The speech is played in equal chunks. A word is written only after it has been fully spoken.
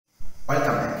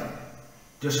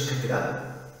প্রিয় শিক্ষার্থীরা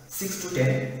 6 to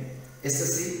 10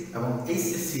 SSC এবং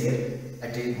এইচএসসি এর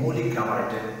একটি মৌলিক গ্রামার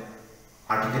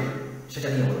আর্টিকেল সেটা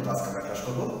নিয়ে মূলত আজকে আমরা ক্লাস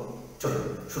করব। চলুন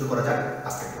শুরু করা যাক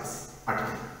আজকের ক্লাস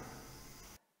আর্টিকেল।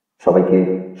 সবাইকে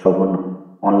শোভন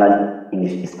অনলাইন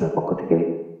ইংলিশ স্কুলের পক্ষ থেকে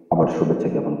আবার শুভেচ্ছা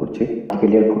জ্ঞাপন করছি।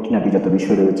 আর্টিকেলের খুঁটিনাটি যত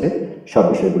বিষয় রয়েছে সব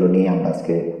বিষয়গুলো নিয়ে আমরা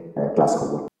আজকে ক্লাস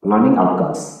করব। Learning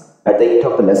outcomes at the end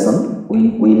of the lesson we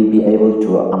will be able to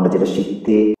আমরা যেটা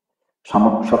শিখতে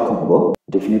সক্ষম হব।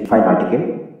 Definite article,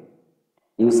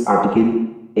 use article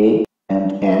a and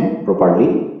an properly,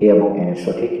 a এবং n এর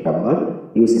সঠিক ব্যবহার,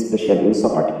 use special use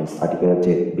of articles, আর্টিকেলের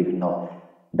যে বিভিন্ন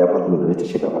ব্যবহারগুলো রয়েছে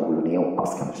সেই ব্যবহারগুলো নিয়েও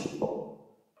আজকে আমরা শিখব।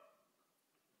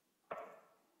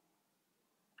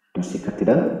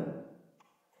 শিক্ষার্থীরা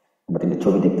আমরা তিনটে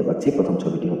ছবি দেখতে পাচ্ছি। প্রথম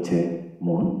ছবিটি হচ্ছে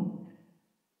moon,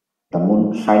 the moon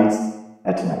shines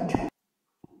at night।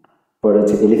 পরে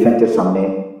হচ্ছে এলিফ্যান্টের সামনে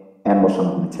অ্যান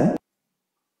বসানো হয়েছে,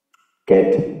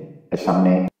 ক্যাট এর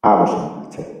সামনে আ বসানো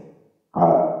হয়েছে।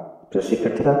 আর প্রিয়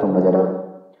শিক্ষার্থীরা তোমরা যারা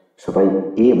সবাই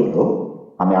এ বলো,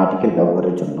 আমি আর্টিকেল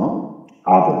ব্যবহারের জন্য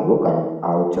আ বলবো, কারণ আ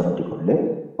উচ্চারণটি করলে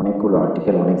অনেকগুলো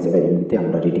আর্টিকেল অনেক জায়গায় এমনিতে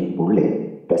আমরা রিডিং পড়লে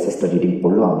প্যাসেজটা রিডিং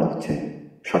পড়লেও আমরা হচ্ছে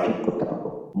সঠিক করতে পারবো।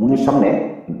 মুনের সামনে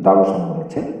দা বসানো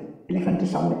হয়েছে, এলিফ্যান্টের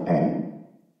সামনে অ্যান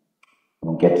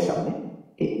এবং ক্যাটের সামনে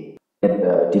এ।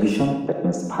 ডিভিশন, দ্যাট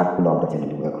মিনস ভাগগুলো আমরা জেনে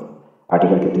নেব এখন।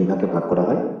 আর্টিকেলকে দুই ভাগে ভাগ করা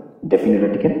হয়, ডেফিনিট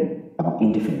আর্টিকেল এবং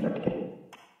ইনডেফিনিট আর্টিকেল।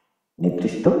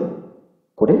 নির্দিষ্ট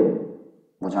করে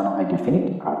বোঝানো হয় ডেফিনিট,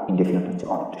 আর ইনডেফিনিট হচ্ছে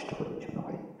অনির্দিষ্ট করে বোঝানো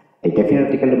হয়। এই ডেফিনিট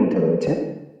আর্টিকেলের মধ্যে রয়েছে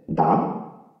দা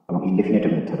এবং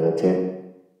ইনডেফিনিটের মধ্যে রয়েছে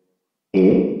এ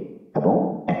এবং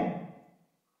N.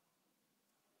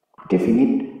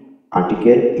 Definite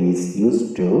article is used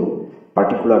to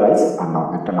পার্টিকুলারাইজ R noun,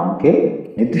 একটা নাউনকে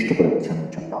নির্দিষ্ট করে বোঝানোর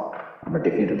জন্য আমরা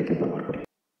ডেফিনিট আর্টিকেল ব্যবহার করি।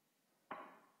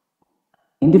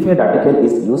 Indefinite article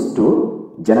is used to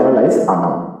generalise R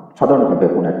noun, সাধারণভাবে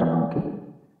কোনো একটা নাউনকে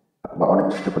বা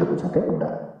অনির্দিষ্ট করে বোঝাতে আমরা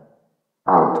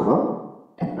আ অথবা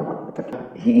এন ব্যবহার করে থাকি।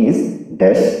 He is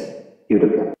dash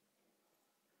European,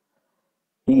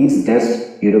 he is dash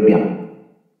European.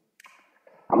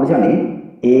 আমরা জানি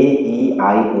এ ই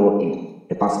আই ও ই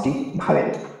এই পাঁচটি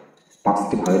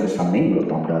ভাওয়েলের সামনেই মূলত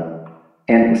আমরা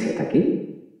এন বসিয়ে থাকি,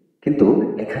 কিন্তু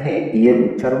এখানে ই এর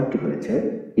উচ্চারণটি হয়েছে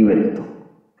ইউ এর মতো,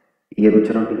 ই এর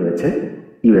উচ্চারণটি হয়েছে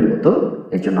ইউ এর মতো,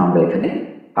 এই জন্য আমরা এখানে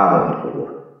আ ব্যবহার করব।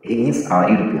 He is a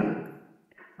European.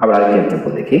 আবার আরেকটি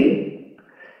এক্সাম্পল দেখি,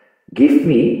 গিভ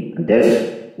মি ড্যাশ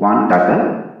 1 টাকা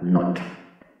নোট।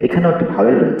 এখানেও একটি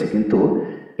ভাওয়েল রয়েছে, কিন্তু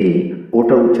এই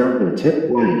ওটার উচ্চারণ হয়েছে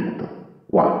ওয়ান এর মতো,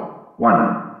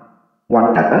 ওয়ান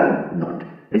টাকা নোট,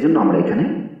 এই জন্য আমরা এখানে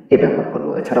এ ব্যবহার করবো।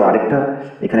 এছাড়াও আরেকটা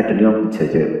এখানে একটা নিয়ম হচ্ছে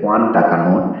যে 1 টাকা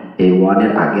নোট, এই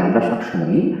ওয়ানের আগে আমরা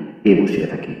সবসময়ই এ বসিয়ে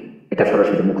থাকি, এটা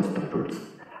সরাসরি মুখস্থ রুলস।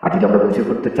 আর যদি আমরা বুঝে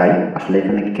করতে চাই আসলে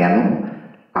এখানে কেন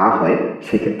আ হয়,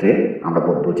 সেক্ষেত্রে আমরা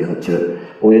বলবো যে হচ্ছে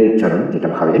ও এর উচ্চারণ যেটা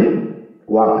ভাওয়েল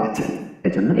ওয়া হয়েছে,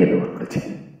 এই জন্য এ ব্যবহার করেছে।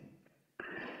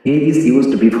 এ is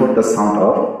used before the sound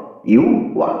of you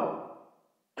ওয়া।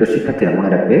 তো শিক্ষার্থীরা মনে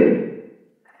রাখবে,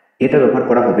 এটা ব্যবহার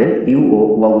করা হবে ইউ ও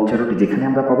ওয়া উচ্চারণটি যেখানে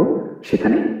আমরা পাবো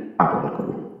সেখানে আ ব্যবহার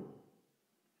করব।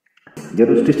 যে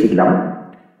রুলসটি শিখলাম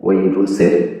ওই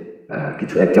রুলসের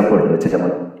কিছু এক্সাম্পল রয়েছে, যেমন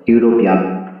ইউরোপিয়ান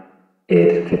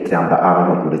এর ক্ষেত্রে আমরা আ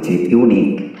ব্যবহার করেছি,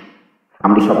 ইউনিক।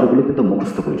 আমরা শব্দগুলো কিন্তু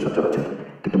মুখস্থ করি সচরাচর,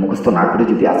 কিন্তু মুখস্থ না করে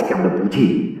যদি আজকে আমরা বুঝি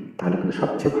তাহলে কিন্তু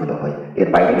সবচেয়ে ভালো হয়। এর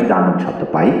বাইরে যদি আমরা শব্দ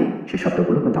পাই সেই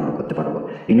শব্দগুলো কিন্তু আমরা করতে পারবো।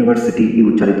 ইউনিভার্সিটি ই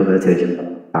উচ্চারিত হয়েছে এই জন্য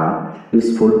আ,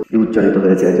 ইউজফুল ই উচ্চারিত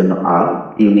হয়েছে এই জন্য আ,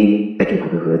 ইউনিক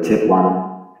একইভাবে হয়েছে, ওয়ান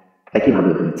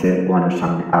একইভাবে হয়েছে ওয়ানের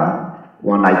সামনে আ,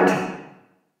 ওয়ান এইট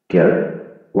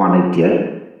টিয়ার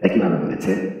একইভাবে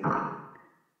হয়েছে আ,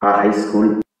 high school,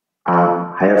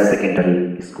 higher secondary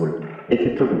school,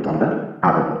 এক্ষেত্রেও কিন্তু আমরা আ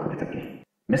ব্যবহার করে থাকি।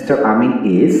 Mister Amin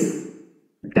is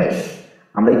dash.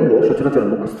 আমরা এগুলো সচরাচর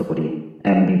মুখস্থ করি,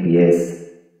 MBBS,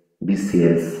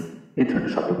 BCS এই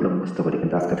ধরনের শব্দগুলো মুখস্থ করি,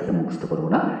 কিন্তু আজকে থেকে মুখস্থ করবো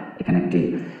না। এখানে একটি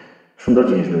সুন্দর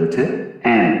জিনিস রয়েছে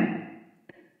অ্যান,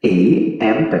 এই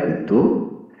অ্যানটা কিন্তু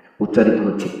উচ্চারিত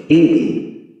হচ্ছে এ দিয়ে,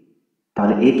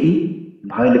 তাহলে এ কি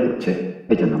ভাওয়েলে করছে,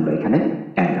 এই জন্য আমরা এখানে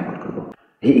অ্যান ব্যবহার করবো।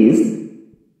 He is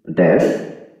dash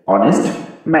honest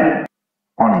man.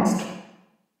 Honest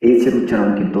H এর উচ্চারণ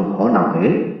কিন্তু হ না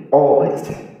হয়ে অ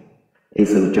হয়েছে,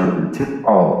 এইচ এর উচ্চারণ হচ্ছে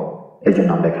অ, এই জন্য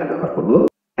আমরা এখানে ব্যবহার করবো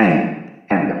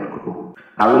অ্যান ব্যবহার করবো।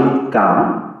 I will come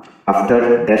after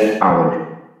dash our,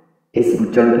 H এর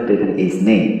উচ্চারণ কিন্তু এখানে এইচ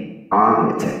নেই, আ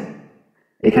হয়েছে,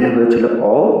 এখানে হয়েছিল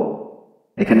অ,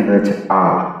 এখানে হয়েছে আ,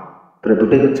 তাহলে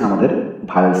দুটোই হচ্ছে আমাদের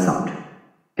ভাওয়েল সাউন্ড,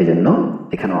 এই জন্য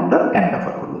এখানেও আমরা অ্যান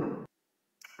ব্যবহার করবো।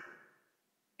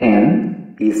 An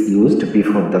is used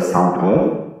before the sound of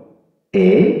a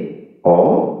or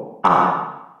a.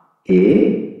 এ,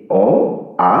 অ,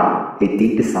 আ এই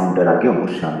তিনটে সাউন্ডের আগে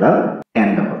অবশ্যই আমরা এন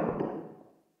ব্যবহার করব।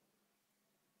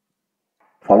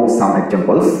 Follow some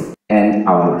examples and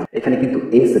hour. এখানে কিন্তু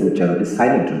এস এর উচ্চারণটি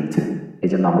সাইলেন্ট রয়েছে, এই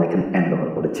জন্য আমরা এখানে এন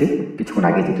ব্যবহার করেছি। কিছুক্ষণ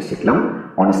আগে যেটা শিখলাম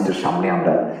অনেস্টের সামনে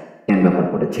আমরা এন ব্যবহার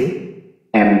করেছি।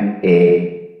 এম এ,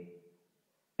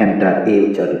 এমটা এ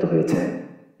উচ্চারিত হয়েছে,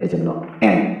 এই জন্য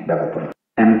এন ব্যবহার করা।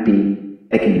 এমপি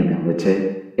একই নিয়মে হয়েছে।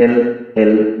 এল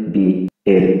এল বি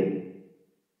এল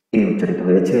এ উচ্চারিত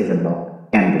হয়েছে, এই জন্য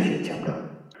এন বসিয়েছি আমরা।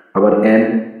 আবার এন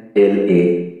এল এ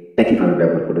একইভাবে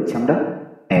ব্যবহার করেছি আমরা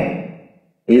N.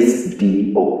 S D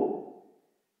O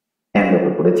N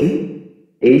ব্যবহার করেছি।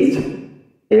 এইচ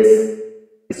এস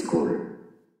স্কুল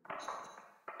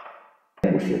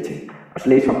বসিয়েছি।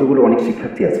 আসলে এই শব্দগুলো অনেক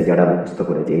শিক্ষার্থী আছে যারা মুখস্থ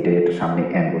করে যে এটার সামনে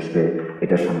এন বসবে,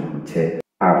 এটার সামনে হচ্ছে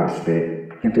আ বসবে,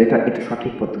 কিন্তু এটা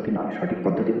সঠিক পদ্ধতি নয়। সঠিক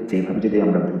পদ্ধতি হচ্ছে এইভাবে যদি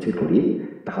আমরা বুঝে করি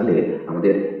তাহলে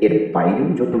আমাদের এর বাইরেও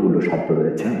যতগুলো শব্দ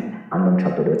রয়েছে, আননোন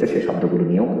শব্দ রয়েছে, সেই শব্দগুলো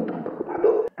নিয়েও কিন্তু আমরা খুব ভালো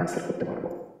অ্যান্সার করতে পারবো।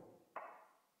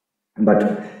 বাট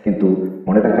কিন্তু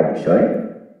মনে রাখার বিষয়,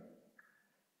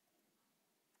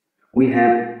 we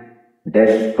have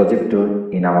dash projector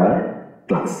in our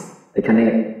class. এখানে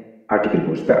আর্টিকেল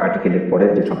বসবে, আর্টিকেলের পরে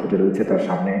যে শব্দটি রয়েছে তার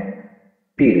সামনে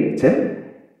পি রয়েছে।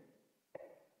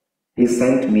 He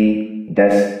sent me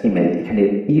dash email, এখানে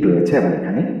ই রয়েছে এবং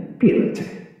এখানে পি রয়েছে।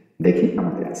 দেখি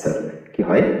আমাদের অ্যান্সার কি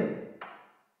হয়।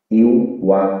 ইউ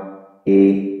ওয়া এ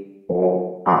ও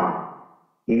আ,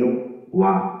 ইউ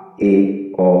ওয়া এ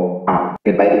ও আ।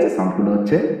 এর বাইরে যে সাউন্ডগুলো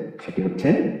হচ্ছে সেটি হচ্ছে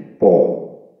প,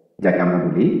 যাকে আমরা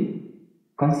বলি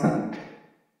কনসোনেন্ট,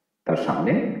 তার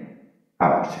সামনে আ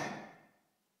বসে।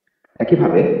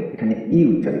 একইভাবে এখানে ই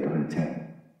উচ্চারিত হয়েছে,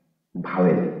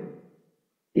 vowel,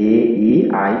 A E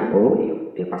I O you,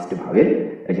 এই পাঁচটি ভাওয়েল,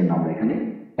 এই জন্য আমরা এখানে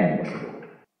এন বসাবো।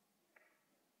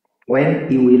 When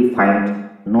you will find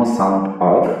no sound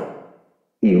of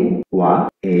you, ওয়া,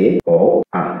 এ, ও,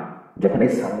 আ, যখন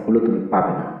এই সাউন্ডগুলো তুমি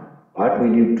পাবে না, what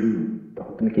will you do?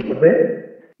 তখন তুমি কি করবে?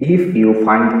 If you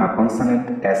find a consonant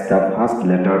as the first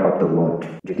letter of the word,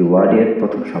 যদি ওয়ার্ডের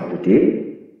প্রথম শব্দটি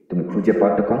তুমি খুঁজে পাও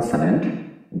একটা consonant,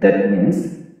 that means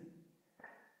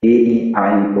A E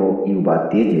I O you বাদ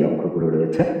দিয়ে যে অক্ষরগুলো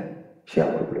রয়েছে সেই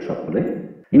অক্ষরগুলো সবগুলো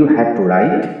you have to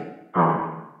right R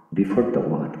before the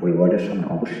word. ওই ওয়ার্ডের সামনে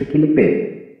অবশ্যই কি লিখবে?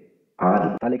 আর।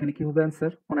 তাহলে এখানে কি হবে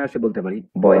অ্যান্সার? মনে আসে বলতে পারি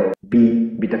বয়, বি,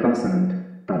 বিটা কনসোনেন্ট,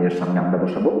 তাহলে এর সামনে আমরা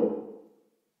বসাবো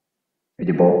এই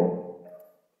যে ব।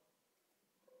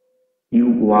 ইউ,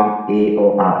 ওয়া, এ ও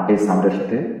আ এই সাউন্ডের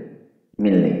সাথে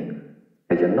মিল নেই,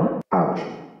 এই জন্য আ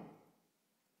বসাবো।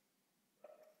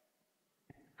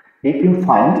 If you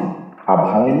find a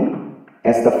vowel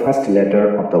as the first letter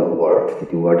of the word,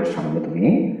 যদি ওয়ার্ডের সামনে তুমি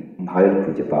ভাওয়েল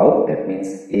খুঁজে পাও, that means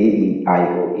A E I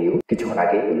O you, কিছুক্ষণ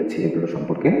আগে বলেছি এগুলো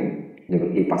সম্পর্কে,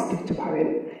 যেগুলো এই পাঁচটি হচ্ছে vowel.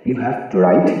 You have to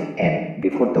write an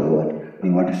before the word, ওই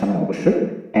ওয়ার্ডের সামনে অবশ্যই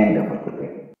এন ব্যবহার করবে।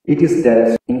 ইট ইজ ড্যাশ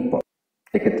ইম্পর্টেন্ট,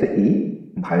 এক্ষেত্রে ই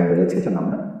ভাওয়েল রয়েছে, যেন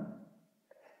আমরা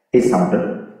এই সাউন্ডটা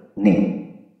নেই,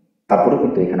 তারপরেও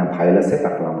কিন্তু এখানে ভাওয়েল আছে,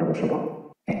 তারপর আমরা বসাবো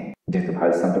যেহেতু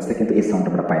ভাওয়েল সাউন্ড আছে, কিন্তু এই সাউন্ড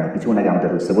আমরা পাইনি। কিছুক্ষণ আগে আমাদের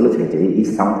রুলসে বলেছে যে এই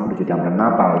সাউন্ডগুলো যদি আমরা না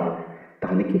পাই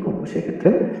তাহলে কি করবো? সেক্ষেত্রে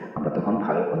আমরা তখন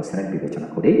ভাওয়েল কনসোনেন্ট বিবেচনা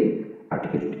করেই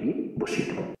আর্টিকেলটি বসিয়ে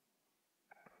দেবো।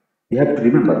 ইউ হ্যাভ টু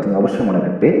রিমেম্বার, তুমি অবশ্যই মনে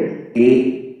রাখবে, এ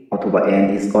অথবা N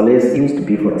is always used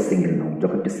before a single noun.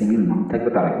 যখন একটি সিঙ্গেল নাউন থাকবে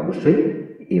তার আগে অবশ্যই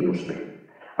এ বসবে।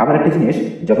 আবার একটা জিনিস,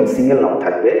 যখন সিঙ্গেল নাউন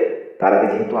থাকবে তার আগে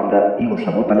যেহেতু আমরা ই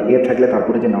বসাবো, তাহলে এ থাকলে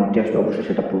তারপরে যে নাউনটি আসবে অবশ্যই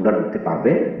সেটা প্লুরাল হতে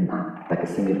পারবে না, তাকে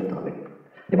সিঙ্গেল হতে হবে।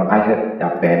 যেমন আই হ্যাভ আ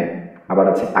পেন, আবার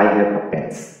আছে আই হ্যাভ আ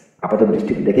পেন্স। আপাতত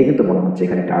দৃষ্টিতে দেখে কিন্তু মনে হচ্ছে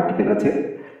এখানে একটা আর্টিকেল আছে,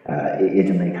 এই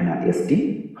জন্য এখানে এসটি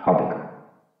হবে না।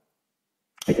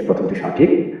 এটা প্রথমটি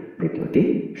সঠিক, দ্বিতীয়টি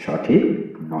সঠিক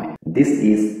নয়। This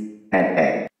is an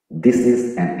egg, this is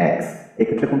an eggs,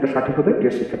 এক্ষেত্রে কোনটা সঠিক হবে?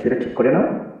 প্রিয় শিক্ষার্থীরা ঠিক করে নাও,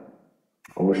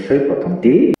 অবশ্যই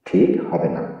প্রথমটি ঠিক হবে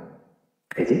না।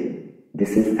 এই যে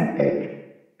দিস ইজ অ্যান এগ,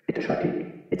 এটা সঠিক।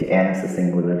 এই যে অ্যান আছে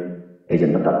সিঙ্গুলার, এই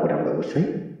জন্য তারপরে আমরা অবশ্যই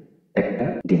একটা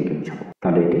ডিমকে বুঝাবো,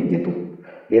 তাহলে এটি যেহেতু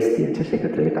এস দিয়েছে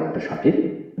সেক্ষেত্রে এটা আমাদের সঠিক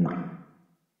নয়।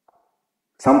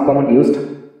 সাম কমন ইউজড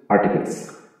আর্টিকেলস,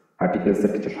 আর্টিকেলস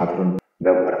এর কিছু সাধারণ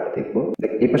ব্যবহার আমরা দেখবো।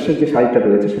 এই পাশে যে সারিটা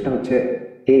রয়েছে সেটা হচ্ছে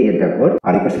এ এর ব্যবহার,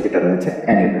 আর এই পাশে যেটা রয়েছে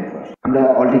এন এর ব্যবহার। আমরা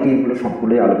অলরেডি এগুলো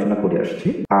সবগুলোই আলোচনা করে আসছি।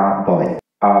 আ বয়,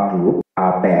 আ বুক, আ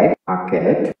bag, a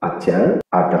cat, a chair,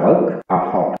 a dog, a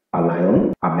horse, a lion,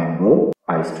 a mango,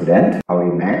 a student, a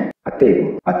man, a table,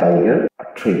 a tiger, a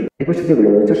tree. এই পাশে যেগুলো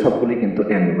রয়েছে সবগুলোই কিন্তু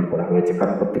এন ব্যবহার করা হয়েছে,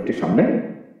 কারণ প্রত্যেকটির সামনে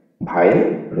ভাইল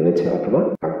রয়েছে অথবা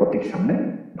তার প্রত্যেকটির সামনে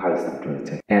ভাইল সাউন্ড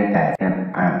রয়েছে। an ant, an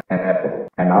ant, an apple,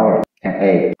 an hour, an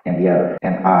egg, an ear,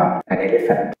 an eye, an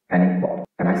elephant, an import,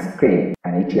 an ice cream,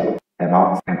 an idiot, an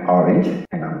ox, an orange,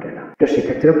 an umbrella. তো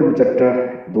শিক্ষার্থীরা পুরো চ্যাপ্টার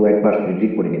 2-একবার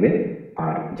রিড করে নেবে,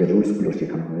 আর যে রুলসগুলো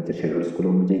শেখানো হয়েছে সেই রুলসগুলো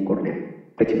অনুযায়ী করলে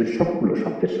পৃথিবীর সবগুলো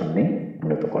শব্দের সামনে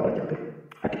মূলত করা যাবে।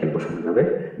 আর্টিকেল বসানো যাবে,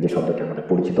 যে শব্দটি আমাদের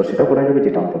পরিচিত সেটাও করা যাবে,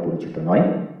 যেটা আমাদের পরিচিত নয়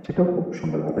সেটাও খুব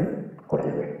সুন্দরভাবে করা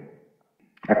যাবে।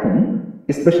 এখন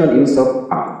স্পেশাল ইউজ অফ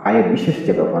আয়ের বিশেষ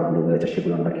যে ব্যবহারগুলো রয়েছে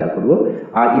সেগুলো আমরা খেয়াল করবো।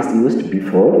 আর is used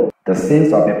before the sense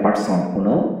of a person,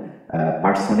 কোনো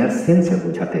পার্সনের সেন্সে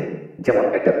বোঝাতে। যেমন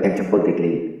একটা এক্সাম্পল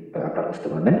দেখলেই আপনারা বুঝতে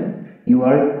পারবেন। You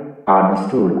R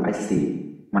Nazrul, I C,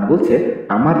 মানে বলছে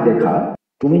আমার দেখা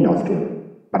তুমি নজরুল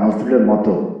বা নজরুলের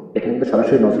মতো। এখানে কিন্তু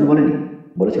সরাসরি নজরুল বলেনি,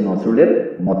 বলেছে নজরুলের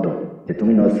মতো, যে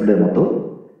তুমি নজরুলের মতো।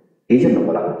 এই জন্য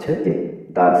বলা হচ্ছে যে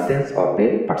the sense of a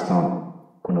person,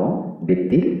 কোনো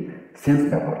ব্যক্তির সেন্স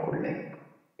ব্যবহার করলে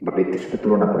বা ব্যক্তির সাথে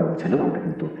তুলনা করে বোঝালেও আমরা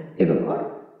কিন্তু এ ব্যবহার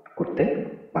করতে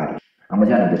পারি। আমরা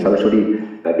জানি যে সরাসরি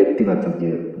ব্যক্তিবাচক যে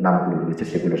নামগুলো রয়েছে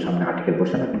সেগুলোর সামনে আর্টিকেল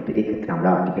বসানো, কিন্তু এই ক্ষেত্রে আমরা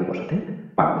আর্টিকেল বসাতে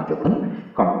পারবো না যখন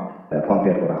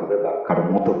কম্পেয়ার করা হবে বা কারোর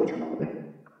মতো বোঝানো হবে।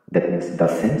 That means the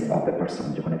sense of a person,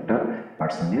 যখন একটা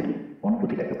পার্সনের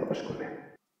অনুভূতিটাকে প্রকাশ করবে।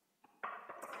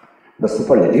 The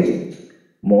superlative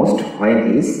most, when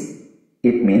is,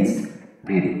 it means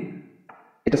very.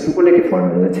 এটা সুপারলেটিভ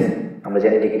ফর্মে রয়েছে। আমরা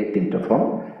জানি ডিগ্রির 3টা ফর্ম,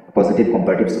 পজিটিভ,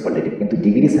 কম্পারেটিভ, সুপারলেটিভ, কিন্তু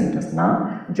ডিগ্রি সেন্টেন্স না,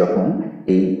 যখন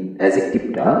এই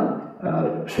অ্যাডজেক্টিভটা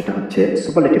সেটা হচ্ছে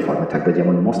সুপারলেটিভ ফর্মে থাকবে।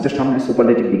 যেমন মোস্টের সামনে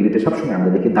সুপারলেটিভ ডিগ্রিতে সবসময়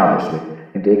আমরা দেখি দা বসবে,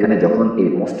 কিন্তু এখানে যখন এই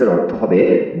মোস্টের অর্থ হবে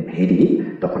ভেরি,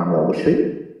 তখন আমরা অবশ্যই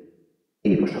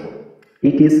এই বসাবো।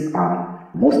 It is a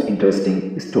most interesting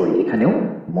story, এখানেও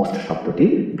মোস্ট শব্দটি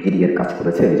ভেরি এর কাজ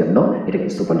করেছে, এই জন্য এটা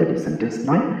কিন্তু সুপারলেটিভ সেন্টেন্স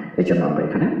নয়, এই জন্য আমরা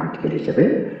এখানে আর্টিকেল হিসেবে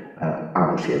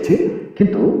বসিয়েছি।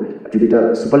 কিন্তু যদি এটা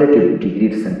সুপারলেটিভ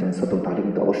ডিগ্রির সেন্টেন্স হতো তাহলে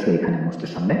কিন্তু অবশ্যই এখানে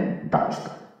মোস্টের সামনে দা বসত।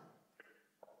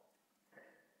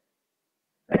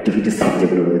 অ্যাক্টিভিটিস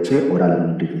যেগুলো রয়েছে ওরাল এবং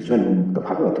ইন্ডিভিজুয়াল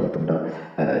মুক্তভাবে অথবা তোমরা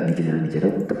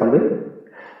নিজেরাই করতে পারবে।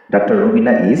 Doctor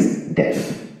Rubina is dash,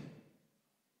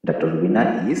 doctor Rubina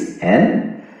is an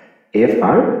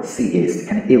FRCS,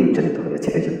 এখানে এ উচ্চারিত হয়েছে,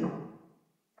 এই জন্য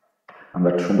আমরা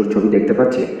একটা সুন্দর ছবি দেখতে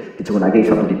পাচ্ছি। কিছুক্ষণ আগে এই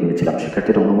শব্দটি পেয়েছিলাম।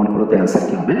 শিক্ষার্থীরা অনুমান করো তো অ্যান্সার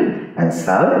কি হবে?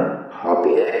 অ্যান্সার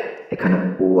হবে এখানে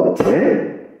ও আছে,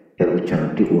 এর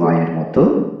উচ্চারণটি ও এর মতো,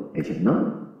 এই জন্য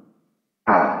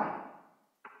আ।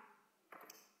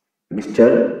 Mister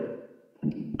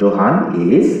ডোহান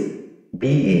is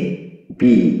BA,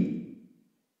 B.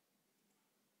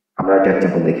 আমরা একটা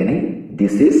এক্সাম্পল দেখে নিই।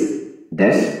 This is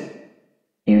dash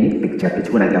unique picture,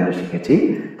 কিছুক্ষণ আগে আমরা শিখেছি।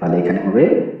 তাহলে এখানে হবে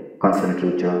কনসোনেন্টের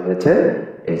উচ্চারণ হয়েছে,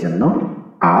 এই জন্য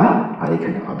আ। আর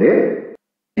এখানে হবে,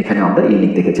 এখানে আমরা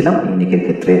ইউনিক দেখেছিলাম, ইউনিকের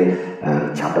ক্ষেত্রে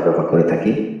আমরা ব্যবহার করে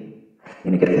থাকি।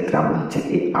 ইউনিকের ক্ষেত্রে আমরা হচ্ছে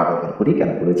এই আ ব্যবহার করি,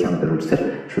 কেন করেছি আমাদের রুলসের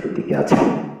শুরুর দিকে আছে।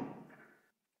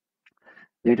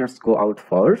 Let us go out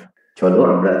for, চলো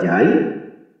আমরা যাই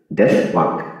ড্যাশ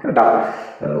ওয়াক।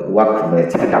 ওয়াক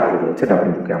রয়েছে, ডাব্লিউ রয়েছে,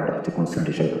 ডাব্লিউকে আমরা হচ্ছে কনসোনেন্ট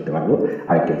হিসেবে করতে পারবো।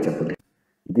 আরেকটা এক্সাম্পল,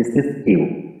 দিস ইজ ইউ,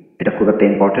 এটা খুব একটা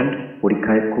ইম্পর্টেন্ট,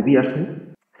 পরীক্ষায় খুবই আসে।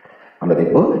 আমরা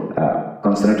দেখব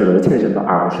কনসোনেন্ট রয়েছে, এই জন্য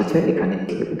আ বসেছে এখানে,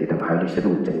 যদি এটা ভার্ব হিসেবে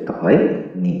উচ্চারিত হয়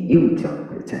নি, ই উচ্চারণ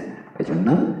হয়েছে, এই জন্য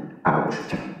আ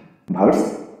বসেছে। ভার্স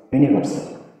ইউনিভার্সাল,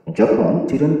 যখন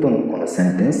চিরন্তন কোনো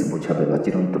সেন্টেন্স বোঝাবে বা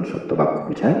চিরন্তন সত্য বাক্য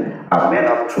বোঝায়। A man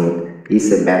of truth is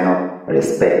a man of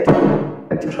respect,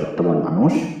 একজন সত্যবান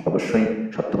মানুষ অবশ্যই,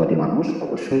 সত্যবাদী মানুষ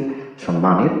অবশ্যই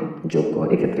সম্মানের যোগ্য।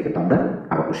 এক্ষেত্রে কিন্তু আমরা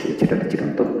আ বসিয়েছি, এটা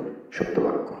চিরন্তন সত্য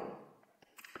বাক্য।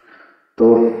 তো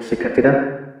শিক্ষার্থীরা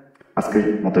আজকের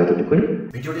মতো এতটুকুই।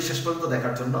 ভিডিওটি শেষ পর্যন্ত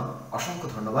দেখার জন্য অসংখ্য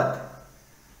ধন্যবাদ।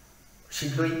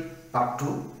 শীঘ্রই পার্ট 2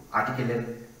 আর্টিকেলের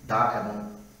দা এবং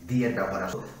দি এর ব্যবহার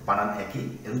আসবে। বানান একই,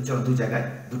 এর উচ্চারণ দুই জায়গায়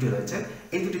দুটি রয়েছে।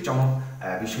 এই দুটি চমক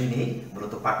বিষয় নিয়েই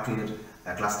মূলত পার্ট 2 এর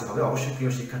ক্লাসটি হবে। অবশ্যই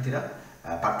প্রিয় শিক্ষার্থীরা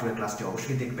পার্ট 2 এর ক্লাসটি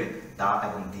অবশ্যই দেখবে, দা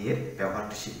এবং দি এর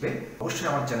ব্যবহারটি শিখবে। অবশ্যই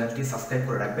আমার চ্যানেলটি সাবস্ক্রাইব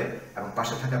করে রাখবে এবং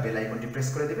পাশে থাকা বেল আইকনটি প্রেস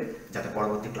করে দেবে, যাতে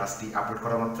পরবর্তী ক্লাসটি আপলোড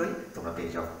করা মাত্রই তোমরা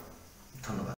পেয়ে যাও। ধন্যবাদ।